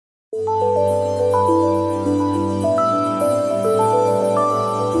You're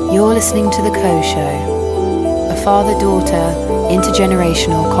listening to The Co Show, a father-daughter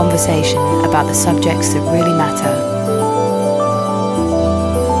intergenerational conversation about the subjects that really matter.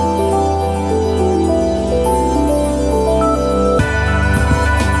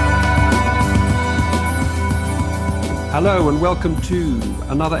 Hello and welcome to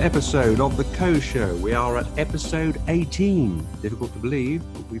another episode of The Co Show. We are at episode 18. Difficult to believe,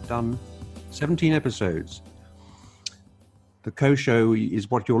 but we've done 17 episodes. The Co Show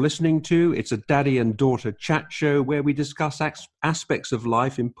is what you're listening to. It's a daddy and daughter chat show where we discuss aspects of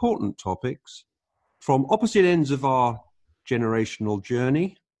life, important topics, from opposite ends of our generational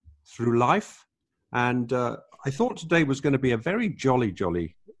journey through life. And I thought today was going to be a very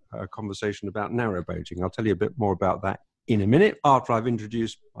jolly conversation about narrowboating. I'll tell you a bit more about that in a minute after I've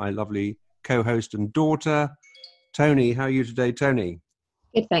introduced my lovely co-host and daughter, Tony. How are you today, Tony?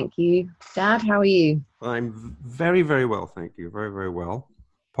 Good, thank you. Dad, how are you? I'm very, very well, thank you. Very, very well.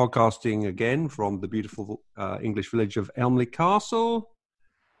 Podcasting again from the beautiful English village of Elmley Castle.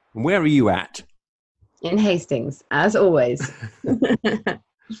 And where are you at? In Hastings, as always.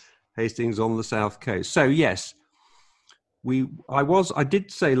 Hastings on the south coast. So yes, I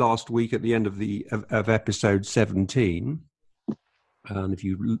did say last week at the end of episode 17, and if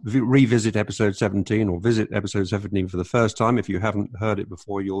you revisit episode 17 or visit episode 17 for the first time, if you haven't heard it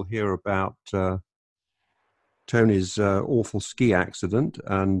before, you'll hear about Tony's awful ski accident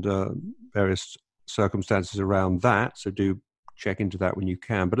and various circumstances around that. So do check into that when you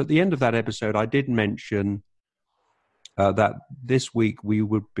can. But at the end of that episode, I did mention that this week I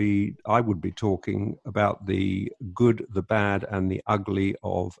would be talking about the good, the bad, and the ugly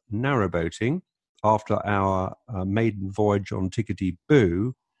of narrowboating after our maiden voyage on Tickety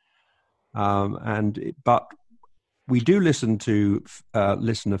Boo. But we do listen to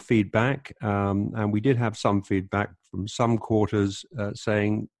listener feedback, and we did have some feedback from some quarters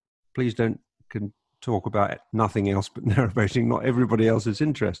saying, please don't talk about nothing else but narrowboating. Not everybody else is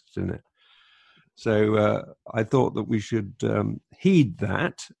interested in it. So I thought that we should heed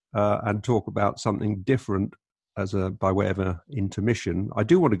that and talk about something different by way of an intermission. I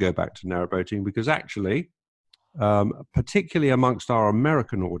do want to go back to narrowboating because actually, particularly amongst our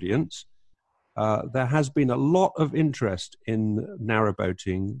American audience, there has been a lot of interest in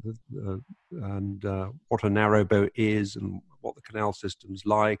narrowboating and what a narrowboat is and what the canal system's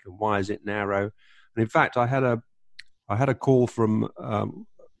like and why is it narrow. And in fact, I had a call from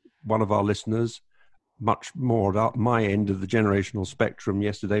one of our listeners, much more at my end of the generational spectrum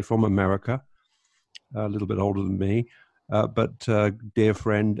yesterday, from America, a little bit older than me, but dear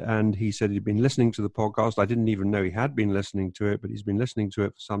friend, and he said he'd been listening to the podcast. I didn't even know he had been listening to it, but he's been listening to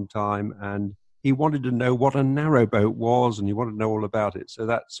it for some time, and he wanted to know what a narrowboat was, and he wanted to know all about it. So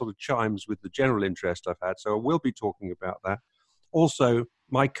that sort of chimes with the general interest I've had. So I will be talking about that. Also,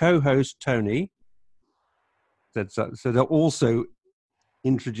 my co-host, Tony, said that also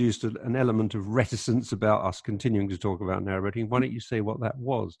introduced an element of reticence about us continuing to talk about narrowboating. Why don't you say what that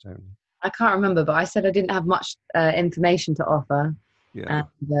was, Tony? I can't remember, but I said I didn't have much information to offer. Yeah.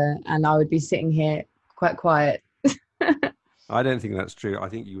 And I would be sitting here quite quiet. I don't think that's true. I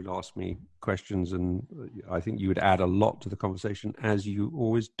think you would ask me questions and I think you would add a lot to the conversation, as you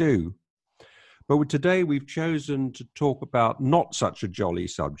always do. But today we've chosen to talk about not such a jolly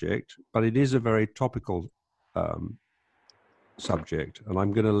subject, but it is a very topical subject. And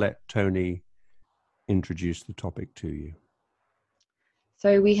I'm going to let Tony introduce the topic to you.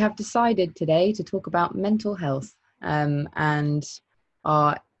 So we have decided today to talk about mental health and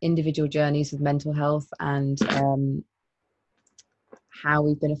our individual journeys with mental health and how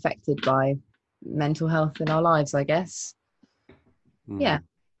we've been affected by mental health in our lives, I guess. Yeah.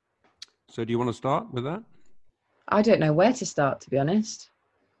 So do you want to start with that? I don't know where to start, to be honest.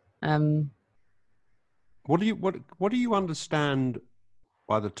 What do you understand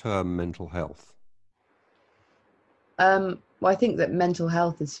by the term mental health? Well, I think that mental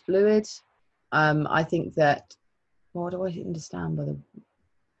health is fluid. I think that, what do I understand by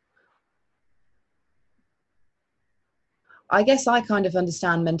I guess I kind of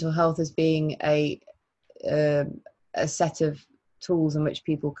understand mental health as being a set of tools in which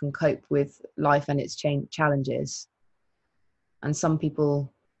people can cope with life and its challenges. And some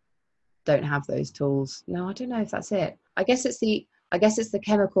people don't have those tools. No, I don't know if that's it. I guess it's the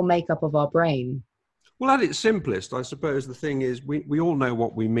chemical makeup of our brain. Well, at its simplest, I suppose the thing is we all know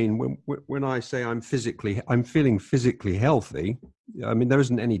what we mean when I say I'm feeling physically healthy. I mean, there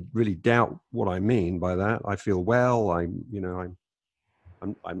isn't any really doubt what I mean by that. I feel well. I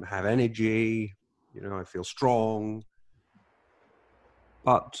have energy. I feel strong.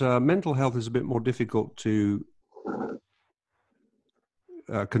 But mental health is a bit more difficult to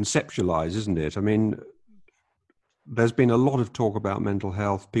conceptualize, isn't it? I mean, there's been a lot of talk about mental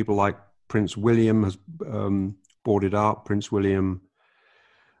health. People like Prince William has brought it up. Prince William,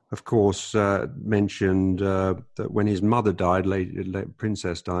 of course, mentioned that when his mother died,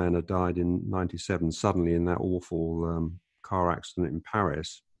 Princess Diana died in 97, suddenly in that awful car accident in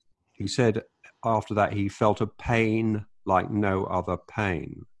Paris. He said after that he felt a pain like no other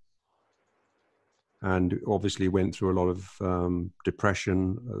pain. And obviously went through a lot of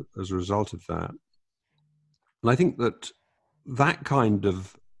depression as a result of that. And I think that kind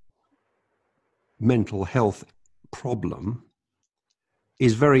of mental health problem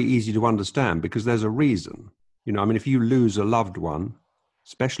is very easy to understand because there's a reason. You know, I mean, if you lose a loved one,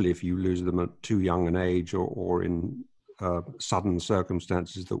 especially if you lose them at too young an age or in sudden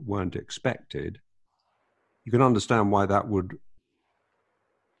circumstances that weren't expected, you can understand why that would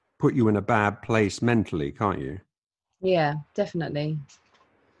put you in a bad place mentally, can't you? Yeah, definitely.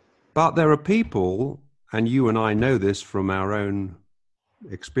 But there are people, and you and I know this from our own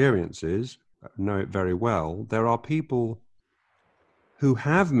experiences, know it very well, there are people who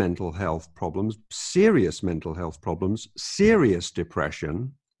have mental health problems, serious mental health problems, serious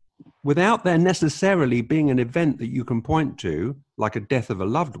depression, without there necessarily being an event that you can point to, like a death of a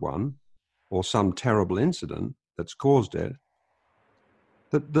loved one or some terrible incident that's caused it,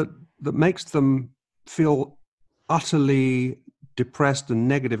 that makes them feel utterly depressed and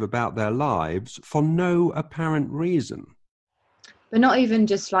negative about their lives for no apparent reason. But not even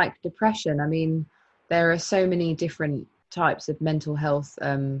just like depression. I mean, there are so many different types of mental health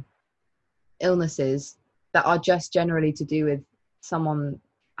illnesses that are just generally to do with someone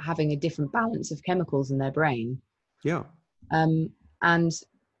having a different balance of chemicals in their brain. Yeah. And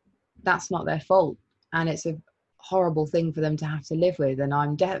that's not their fault. And it's a horrible thing for them to have to live with. And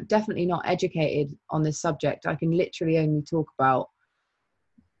I'm definitely not educated on this subject. I can literally only talk about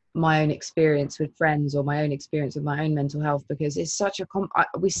my own experience with friends or my own experience with my own mental health, because it's such a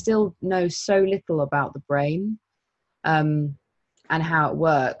we still know so little about the brain and how it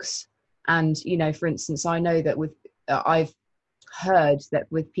works. And, you know, for instance, I know that with I've heard that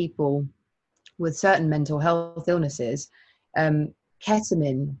with people with certain mental health illnesses,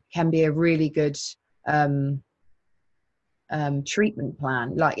 ketamine can be a really good treatment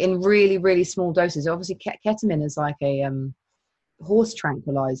plan, like in really, really small doses. Obviously, ketamine is like a horse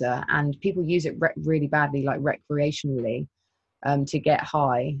tranquilizer, and people use it really badly, like recreationally, to get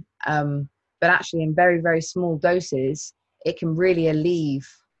high. But actually, in very, very small doses, it can really alleviate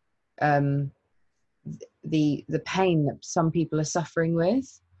the pain that some people are suffering with.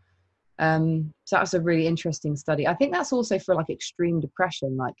 So that's a really interesting study. I think that's also for like extreme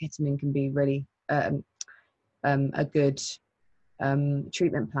depression. Like ketamine can be really a good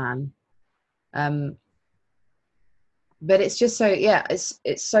treatment plan. But it's just so, yeah, it's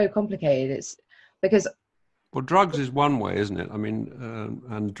so complicated. It's because, well, drugs is one way, isn't it? I mean,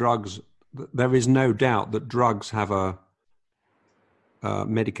 and drugs, there is no doubt that drugs have a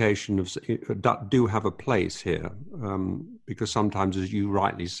medication do have a place here, because sometimes, as you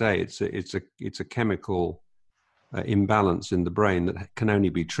rightly say, it's a chemical imbalance in the brain that can only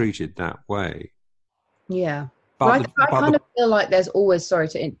be treated that way. Yeah, but I kind of feel like there's always, sorry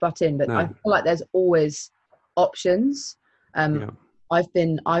to butt in, but no. I feel like there's always options. Yeah. I've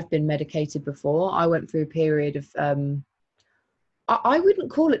been medicated before. I went through a period of I wouldn't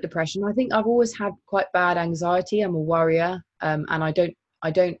call it depression. I think I've always had quite bad anxiety. I'm a worrier, and I don't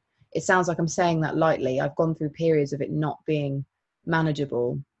it sounds like I'm saying that lightly. I've gone through periods of it not being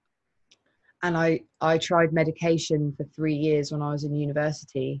manageable, and I tried medication for 3 years when I was in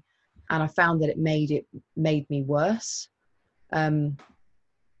university, and I found that it made me worse.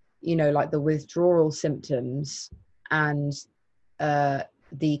 You know, like the withdrawal symptoms and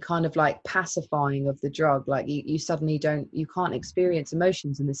the kind of like pacifying of the drug. Like you suddenly you can't experience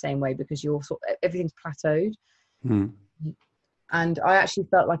emotions in the same way because everything's plateaued. Mm. And I actually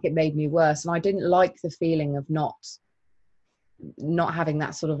felt like it made me worse. And I didn't like the feeling of not having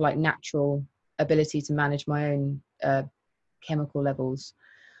that sort of like natural ability to manage my own chemical levels.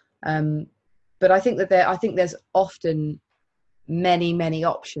 But I think there's often many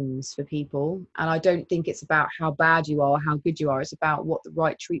options for people, and I don't think it's about how bad you are or how good you are. It's about what the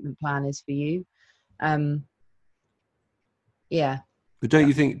right treatment plan is for you. Yeah. But don't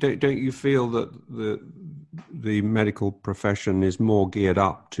you feel that the medical profession is more geared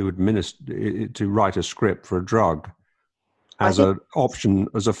up to write a script for a drug as a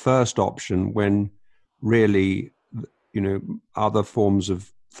first option, when really, you know, other forms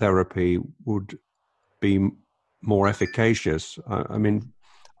of therapy would be more efficacious. I mean,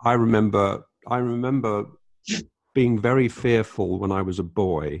 I remember being very fearful when I was a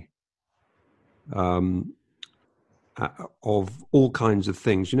boy, of all kinds of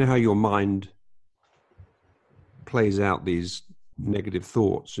things. You know how your mind plays out these negative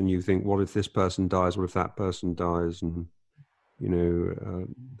thoughts, and you think, what if this person dies? What if that person dies? And, you know,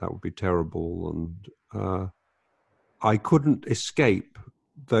 that would be terrible. And I couldn't escape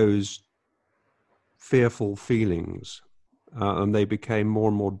those fearful feelings, and they became more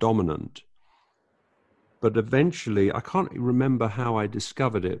and more dominant. But eventually, I can't remember how I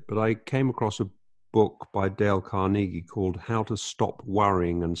discovered it, but I came across a book by Dale Carnegie called How to Stop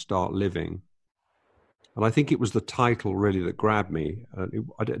Worrying and Start Living. And I think it was the title really that grabbed me.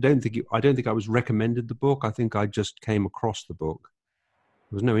 I don't think I was recommended the book. I think I just came across the book.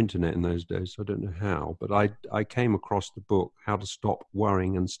 There was no internet in those days, so I don't know how. But I came across the book, How to Stop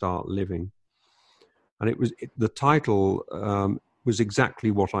Worrying and Start Living. And the title was exactly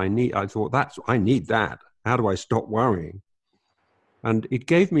what I need. I thought, I need that. How do I stop worrying? And it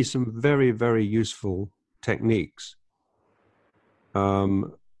gave me some very, very useful techniques,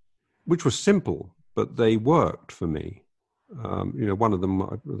 which were simple, but they worked for me. You know, one of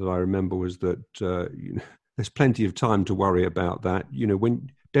them that I remember was that you know, there's plenty of time to worry about that. You know,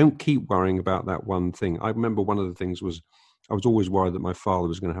 don't keep worrying about that one thing. I remember one of the things was I was always worried that my father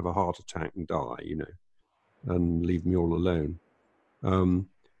was going to have a heart attack and die, you know, and leave me all alone.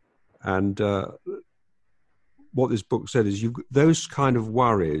 What this book said is those kind of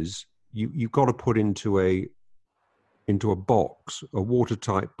worries you've got to put into a box, a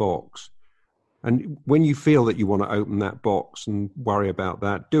watertight box. And when you feel that you want to open that box and worry about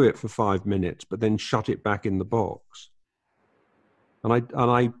that, do it for 5 minutes, but then shut it back in the box. And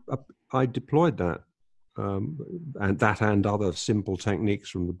I deployed that, and other simple techniques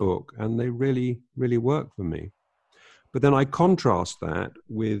from the book, and they really, really worked for me. But then I contrast that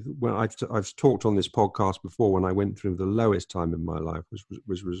with when I've talked on this podcast before, when I went through the lowest time in my life,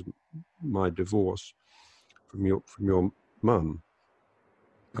 was my divorce from your mum,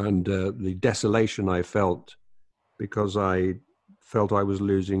 and the desolation I felt because I felt I was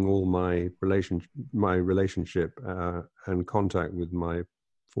losing all my relationship and contact with my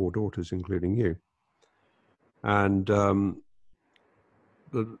 4 daughters, including you, and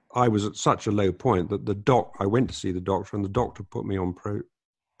I was at such a low point that I went to see the doctor, and the doctor put me on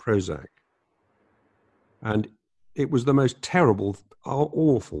Prozac. And it was the most terrible,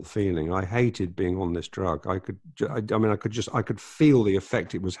 awful feeling. I hated being on this drug. I could feel the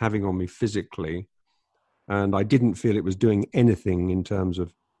effect it was having on me physically. And I didn't feel it was doing anything in terms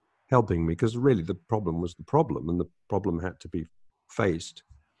of helping me, because really the problem was the problem, and the problem had to be faced.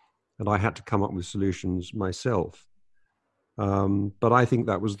 And I had to come up with solutions myself. But I think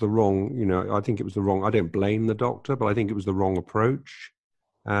that was the wrong, I don't blame the doctor, but I think it was the wrong approach.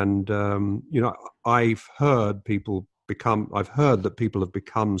 And, I've heard that people have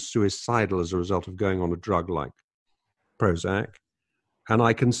become suicidal as a result of going on a drug like Prozac. And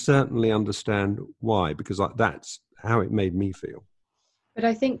I can certainly understand why, because that's how it made me feel. But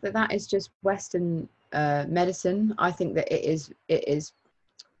I think that is just Western medicine. I think that it is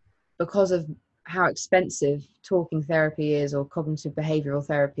because of how expensive talking therapy is, or cognitive behavioral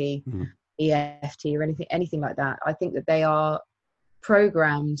therapy, EFT, or anything like that. I think that they are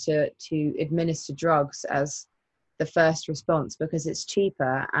programmed to administer drugs as the first response because it's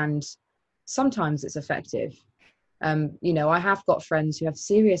cheaper and sometimes it's effective. I have got friends who have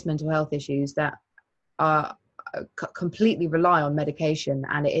serious mental health issues that are completely rely on medication,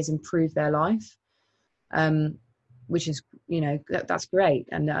 and it has improved their life, which is, that's great.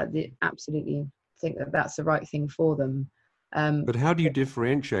 And absolutely think that that's the right thing for them. But how do you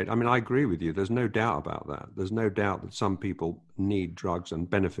differentiate? I mean, I agree with you. There's no doubt about that. There's no doubt that some people need drugs and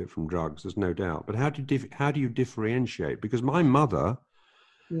benefit from drugs. There's no doubt. But how do you differentiate? Because my mother,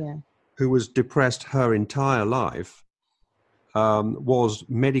 who was depressed her entire life, was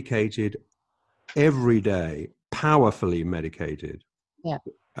medicated every day, powerfully medicated. Yeah.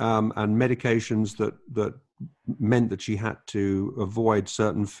 And medications that meant that she had to avoid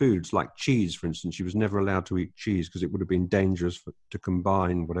certain foods, like cheese, for instance. She was never allowed to eat cheese because it would have been dangerous to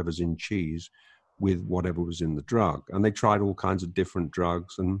combine whatever's in cheese with whatever was in the drug. And they tried all kinds of different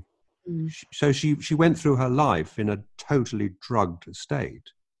drugs. And so she went through her life in a totally drugged state.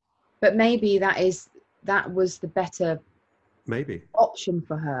 But maybe that was the better option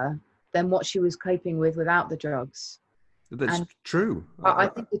for her than what she was coping with without the drugs. That's true. I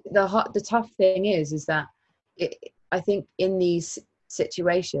think the tough thing is that I think in these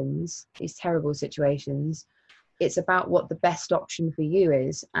situations, these terrible situations, it's about what the best option for you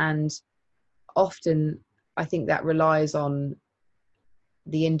is. And often I think that relies on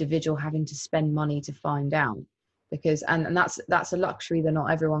the individual having to spend money to find out, because and that's a luxury that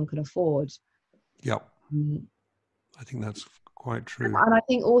not everyone can afford. Yep. I think that's quite true. And I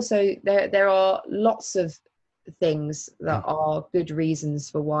think also there are lots of things that are good reasons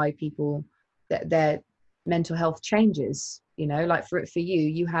for why people, that their mental health changes. You know, like for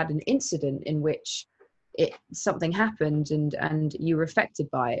you had an incident in which something happened and you were affected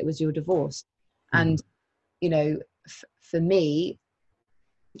by it. It was your divorce. And you know, for me,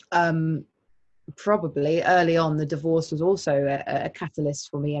 probably early on the divorce was also a catalyst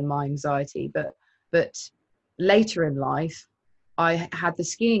for me and my anxiety, but later in life I had the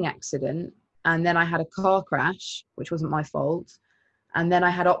skiing accident, and then I had a car crash, which wasn't my fault, and then I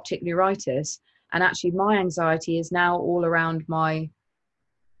had optic neuritis, and actually my anxiety is now all around my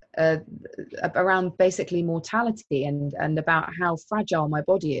around basically mortality and about how fragile my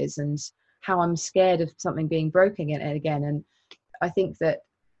body is and how I'm scared of something being broken again. And I think that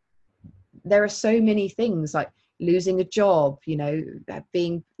there are so many things, like losing a job, you know,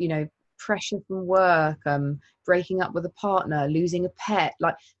 being, you know, pressure from work, breaking up with a partner, losing a pet.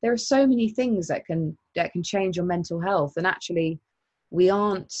 Like there are so many things that can change your mental health. And actually we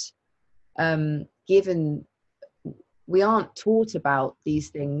aren't we aren't taught about these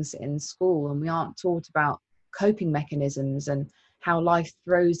things in school, and we aren't taught about coping mechanisms and how life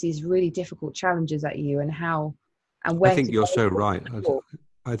throws these really difficult challenges at you, and where I think you're so right.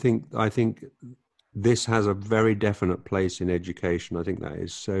 I think this has a very definite place in education. I think that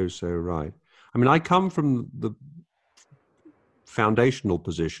is so right. I mean, I come from the foundational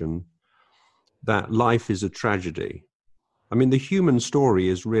position that life is a tragedy. I mean, the human story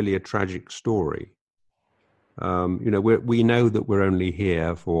is really a tragic story. You know, we know that we're only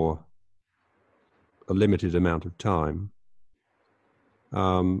here for a limited amount of time.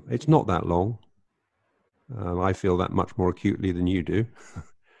 It's not that long. I feel that much more acutely than you do.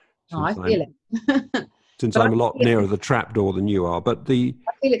 I feel it. Since I'm a lot nearer the trapdoor than you are. But I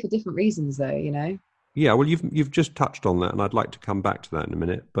feel it for different reasons, though, you know. Yeah, well, you've just touched on that, and I'd like to come back to that in a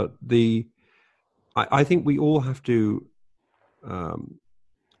minute. But I think we all have to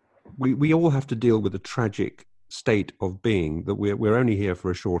we all have to deal with the tragic state of being, that we're only here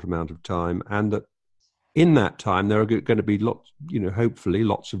for a short amount of time, and that in that time there are going to be lots, you know, hopefully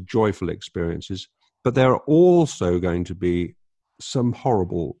lots of joyful experiences, but there are also going to be some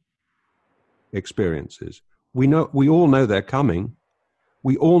horrible experiences. We all know they're coming.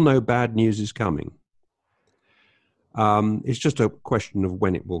 We all know bad news is coming. It's just a question of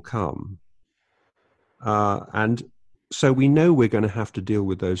when it will come. And so we know we're going to have to deal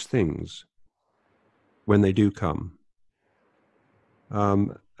with those things when they do come.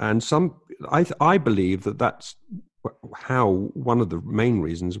 And I believe that how one of the main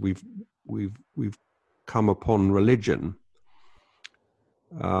reasons we've come upon religion.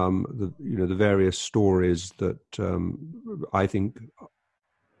 The various stories that I think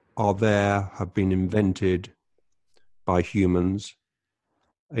have been invented by humans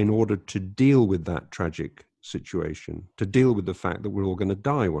in order to deal with that tragic situation, to deal with the fact that we're all going to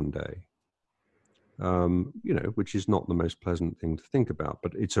die one day. You know, which is not the most pleasant thing to think about,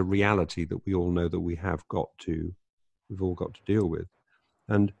 but it's a reality that we all know that we've all got to deal with.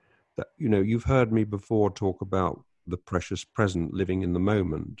 And that, you know, you've heard me before talk about the precious present, living in the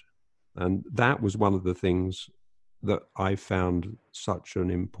moment. And that was one of the things that I found such an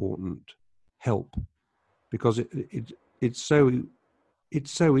important help, because it's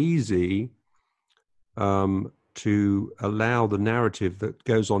so easy to allow the narrative that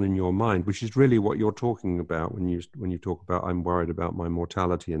goes on in your mind, which is really what you're talking about when you talk about I'm worried about my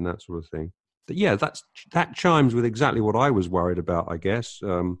mortality and that sort of thing. But yeah, that chimes with exactly what I was worried about, I guess.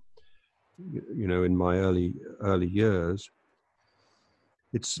 You know, in my early years,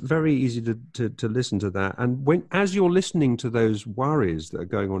 it's very easy to listen to that. And as you're listening to those worries that are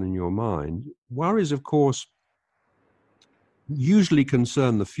going on in your mind, worries, of course, usually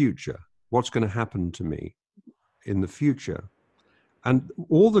concern the future. What's going to happen to me in the future? And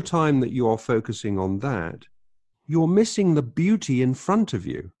all the time that you are focusing on that, you're missing the beauty in front of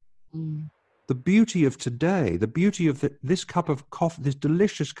you. The beauty of today, the beauty of this cup of coffee, this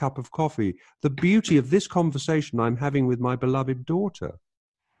delicious cup of coffee, the beauty of this conversation I'm having with my beloved daughter,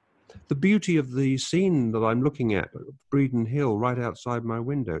 the beauty of the scene that I'm looking at Bredon Hill right outside my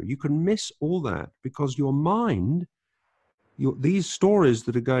window. You can miss all that because your mind, these stories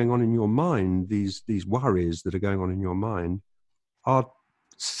that are going on in your mind, these worries that are going on in your mind, are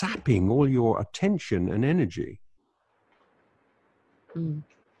sapping all your attention and energy.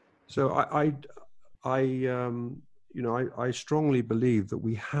 So I strongly believe that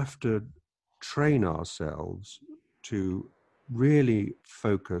we have to train ourselves to really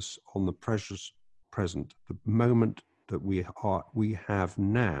focus on the precious present, the moment that we have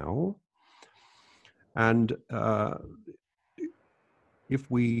now. And if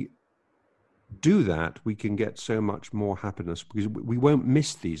we do that, we can get so much more happiness, because we won't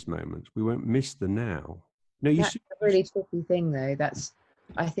miss these moments. We won't miss the now. No, that's a really tricky thing, though.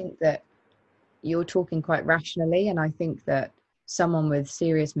 I think that you're talking quite rationally, and I think that someone with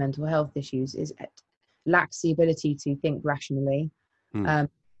serious mental health issues lacks the ability to think rationally.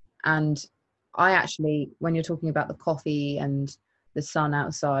 And I actually, when you're talking about the coffee and the sun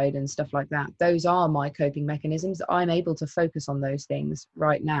outside and stuff like that, those are my coping mechanisms. I'm able to focus on those things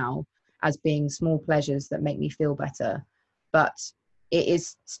right now as being small pleasures that make me feel better. But it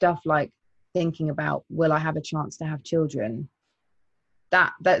is stuff like thinking about, will I have a chance to have children?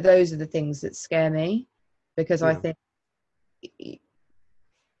 That those are the things that scare me, because I think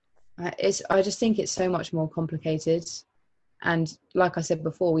I just think it's so much more complicated. And like I said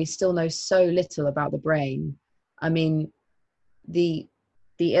before, we still know so little about the brain. I mean, the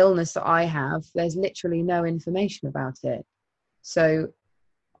illness that I have, there's literally no information about it. So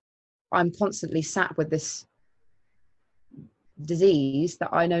I'm constantly sat with this disease that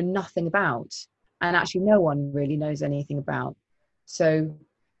I know nothing about, and actually no one really knows anything about. So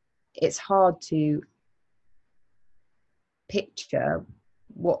it's hard to picture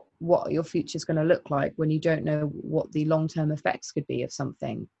what your future is going to look like when you don't know what the long-term effects could be of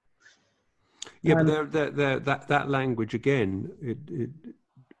something. Yeah, but that language again, it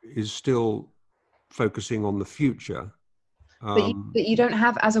is still focusing on the future. But you don't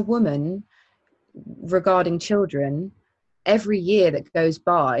have, as a woman, regarding children, every year that goes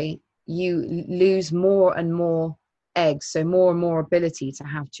by, you lose more and more eggs, so more and more ability to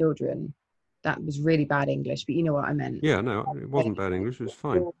have children. That was really bad English, but you know what I meant. Yeah, no, it wasn't bad English. It was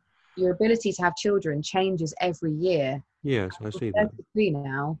fine. Your ability to have children changes every year. Yes, I see that. 33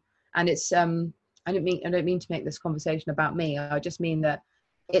 now, and it's I don't mean to make this conversation about me. I just mean that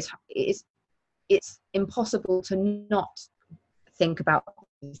it's impossible to not think about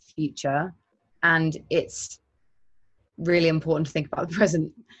the future, and it's really important to think about the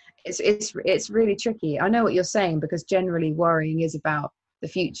present. It's really tricky. I know what you're saying, because generally worrying is about the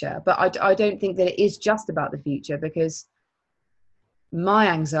future, but I don't think that it is just about the future, because my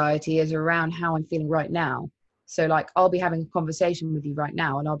anxiety is around how I'm feeling right now. So like, I'll be having a conversation with you right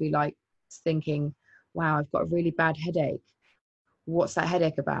now and I'll be like thinking, wow, I've got a really bad headache. What's that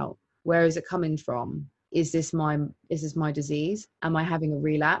headache about? Where is it coming from? Is this my disease? Am I having a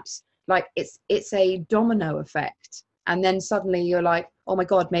relapse? Like, it's a domino effect. And then suddenly you're like, oh my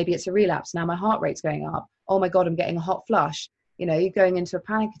God, maybe it's a relapse. Now my heart rate's going up. Oh my God, I'm getting a hot flush. You know, you're going into a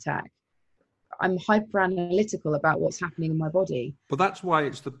panic attack. I'm hyper analytical about what's happening in my body. But that's why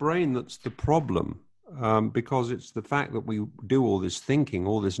it's the brain that's the problem, because it's the fact that we do all this thinking,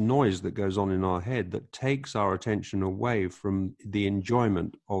 all this noise that goes on in our head, that takes our attention away from the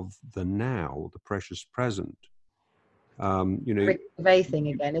enjoyment of the now, the precious present. You know, Rick Gervais thing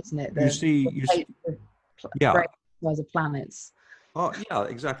again, isn't it? You see, yeah. As a planets. Oh, yeah,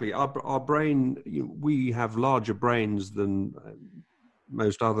 exactly. Our brain, we have larger brains than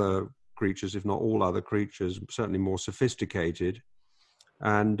most other creatures, if not all other creatures, certainly more sophisticated.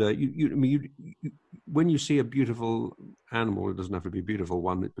 And when you see a beautiful animal, it doesn't have to be a beautiful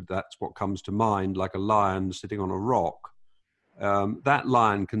one, but that's what comes to mind, like a lion sitting on a rock. That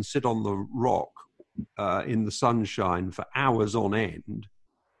lion can sit on the rock in the sunshine for hours on end.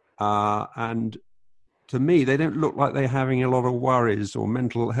 And to me, they don't look like they're having a lot of worries or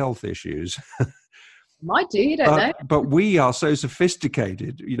mental health issues. Might do, you don't know. But we are so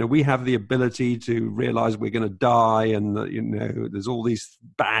sophisticated. You know, we have the ability to realize we're going to die, and you know, there's all these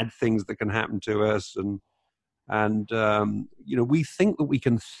bad things that can happen to us, and you know, we think that we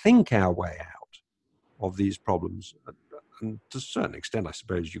can think our way out of these problems. And to a certain extent, I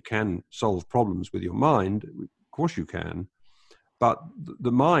suppose you can solve problems with your mind. Of course, you can. But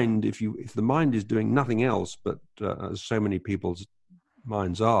the mind, if the mind is doing nothing else, but as so many people's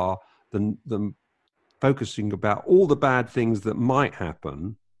minds are, then focusing about all the bad things that might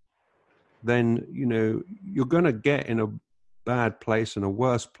happen, then, you know, you're going to get in a bad place and a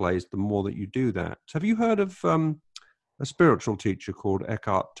worse place the more that you do that. So have you heard of a spiritual teacher called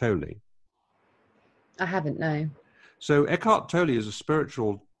Eckhart Tolle? I haven't, no. So Eckhart Tolle is a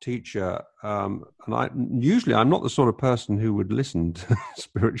spiritual teacher, and I'm not the sort of person who would listen to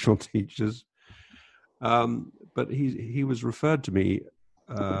spiritual teachers, but he was referred to me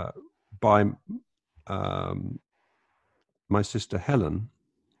by my sister Helen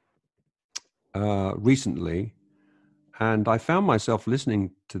recently, and I found myself listening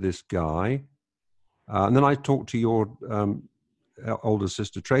to this guy And then I talked to your older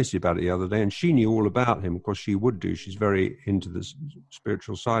sister Tracy about it the other day, and she knew all about him. Of course, she would do. She's very into the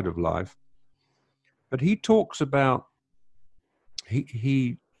spiritual side of life. But he talks about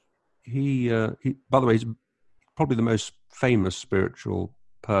he by the way, he's probably the most famous spiritual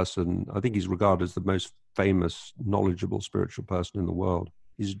person. I think he's regarded as the most famous, knowledgeable spiritual person in the world.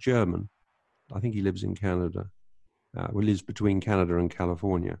 He's German. I think he lives in Canada. He lives between Canada and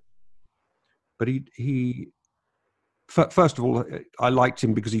California. But he first of all, I liked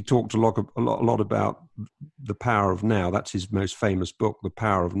him because he talked a lot about the power of now. That's his most famous book, The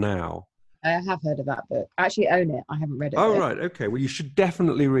Power of Now. I have heard of that book. I actually own it. I haven't read it. Oh, right. Okay. Well, you should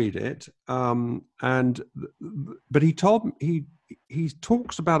definitely read it. But he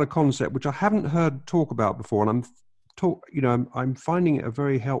talks about a concept which I haven't heard talk about before, and I'm finding it a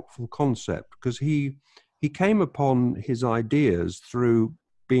very helpful concept, because he came upon his ideas through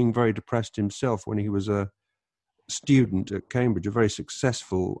being very depressed himself when he was a student at Cambridge, a very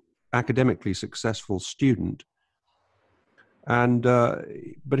academically successful student. And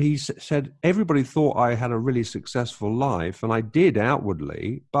but he said, everybody thought I had a really successful life, and I did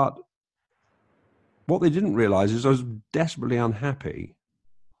outwardly, but what they didn't realize is I was desperately unhappy,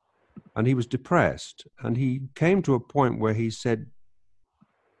 and he was depressed. And he came to a point where he said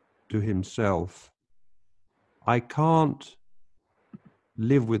to himself, I can't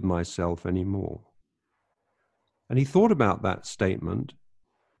live with myself anymore. And he thought about that statement,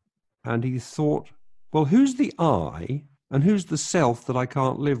 and he thought, well, who's the I and who's the self that I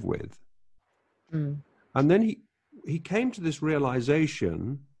can't live with? Mm. And then he came to this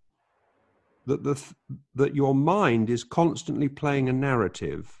realization that that your mind is constantly playing a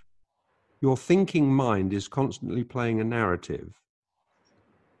narrative. Your thinking mind is constantly playing a narrative.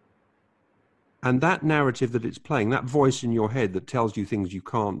 And that narrative that it's playing, that voice in your head that tells you things you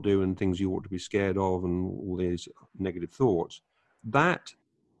can't do and things you ought to be scared of and all these negative thoughts, that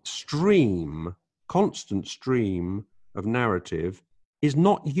constant stream of narrative is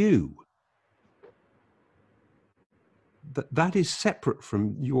not you. That is separate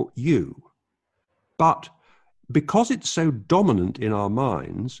from you. But because it's so dominant in our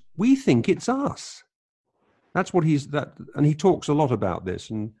minds, we think it's us. That's what and he talks a lot about this,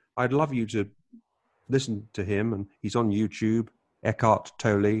 and I'd love you to listen to him, and he's on YouTube, Eckhart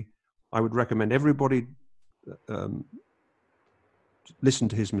Tolle. I would recommend everybody listen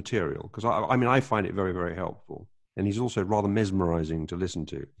to his material, because I find it very, very helpful. And he's also rather mesmerizing to listen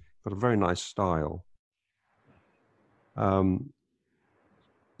to. Got a very nice style.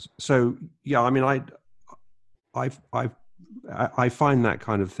 So yeah, I find that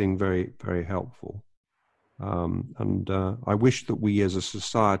kind of thing very, very helpful. And I wish that we as a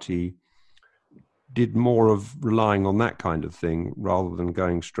society did more of relying on that kind of thing rather than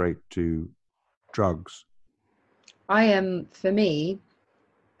going straight to drugs. For me,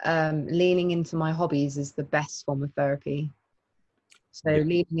 leaning into my hobbies is the best form of therapy. So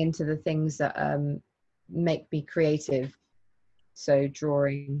leaning into the things that make me creative. So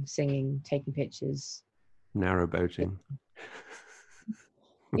drawing, singing, taking pictures. Narrowboating.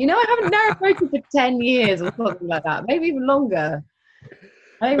 I haven't narrowboated for 10 years or something like that, maybe even longer.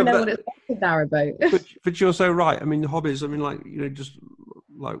 I don't even know what it's like to narrowboat. But you're so right. Hobbies, just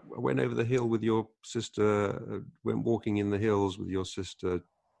like I went over the hill with your sister, went walking in the hills with your sister,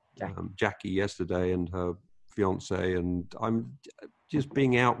 Jackie yesterday, and her fiance, and I'm just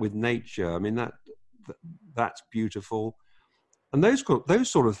being out with nature. That's beautiful. And those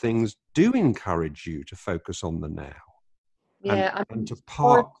sort of things do encourage you to focus on the now. Yeah, and to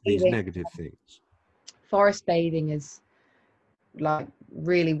park these negative things. Forest bathing is like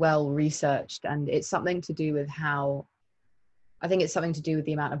really well researched, and it's something to do with the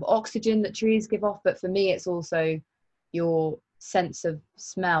amount of oxygen that trees give off. But for me, it's also your sense of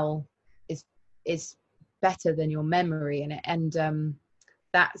smell is better than your memory, and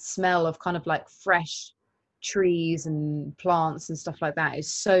that smell of kind of like fresh trees and plants and stuff like that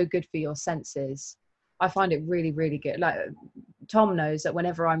is so good for your senses. I find it really, really good. Like Tom knows that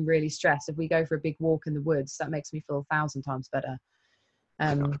whenever I'm really stressed, if we go for a big walk in the woods, that makes me feel 1,000 times better.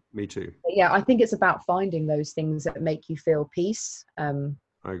 Me too. Yeah, I think it's about finding those things that make you feel peace. I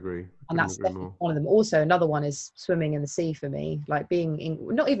agree. And that's definitely one of them. Also, another one is swimming in the sea for me, like being in,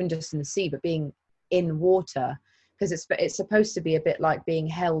 not even just in the sea, but being in water, because it's supposed to be a bit like being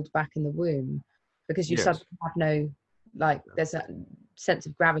held back in the womb, because you suddenly have there's a sense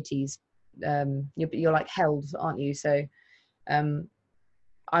of gravity's you're like held, aren't you? So I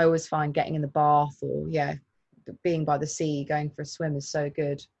always find getting in the bath or being by the sea, going for a swim is so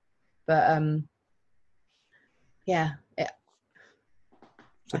good. But I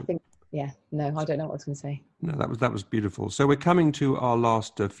think yeah, no, I don't know what I was going to say. No, that was beautiful. So we're coming to our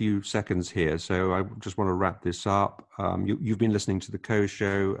last few seconds here. So I just want to wrap this up. You've been listening to the Co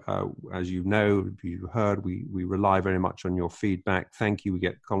Show. As you know, you heard, we rely very much on your feedback. Thank you. We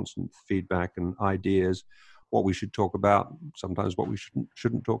get constant feedback and ideas, what we should talk about, sometimes what we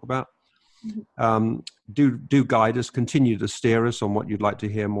shouldn't talk about. Do guide us, continue to steer us on what you'd like to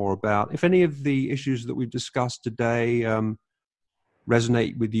hear more about. If any of the issues that we've discussed today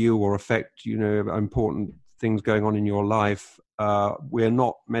resonate with you or affect, important things going on in your life, we're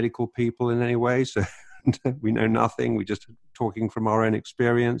not medical people in any way, so we know nothing. We're just talking from our own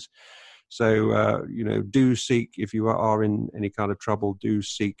experience. So, do seek, if you are in any kind of trouble, do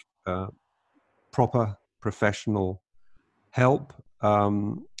seek proper professional help.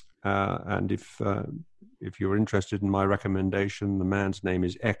 And if you're interested in my recommendation, the man's name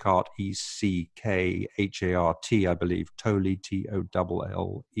is Eckhart, Eckhart, I believe, Tolle,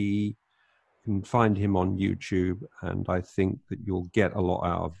 Tolle. You can find him on YouTube, and I think that you'll get a lot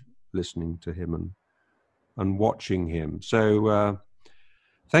out of listening to him and watching him. So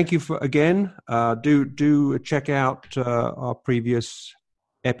thank you again. Do check out our previous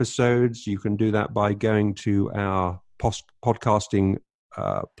episodes. You can do that by going to our podcasting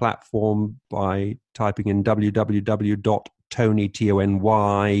platform by typing in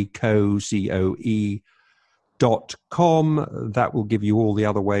www.tonycoe.com. That will give you all the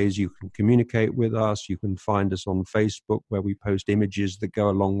other ways you can communicate with us. You can find us on Facebook, where we post images that go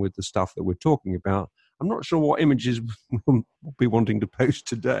along with the stuff that we're talking about. I'm not sure what images we'll be wanting to post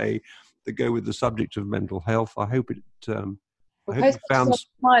today that go with the subject of mental health. I hope it found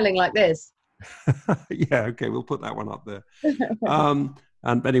smiling like this. Yeah, okay, we'll put that one up there.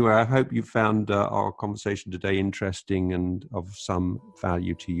 And anyway, I hope you found our conversation today interesting and of some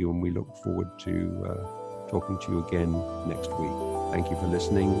value to you, and we look forward to talking to you again next week. Thank you for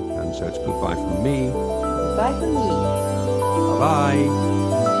listening, and so it's goodbye from me. Bye from me. Bye-bye.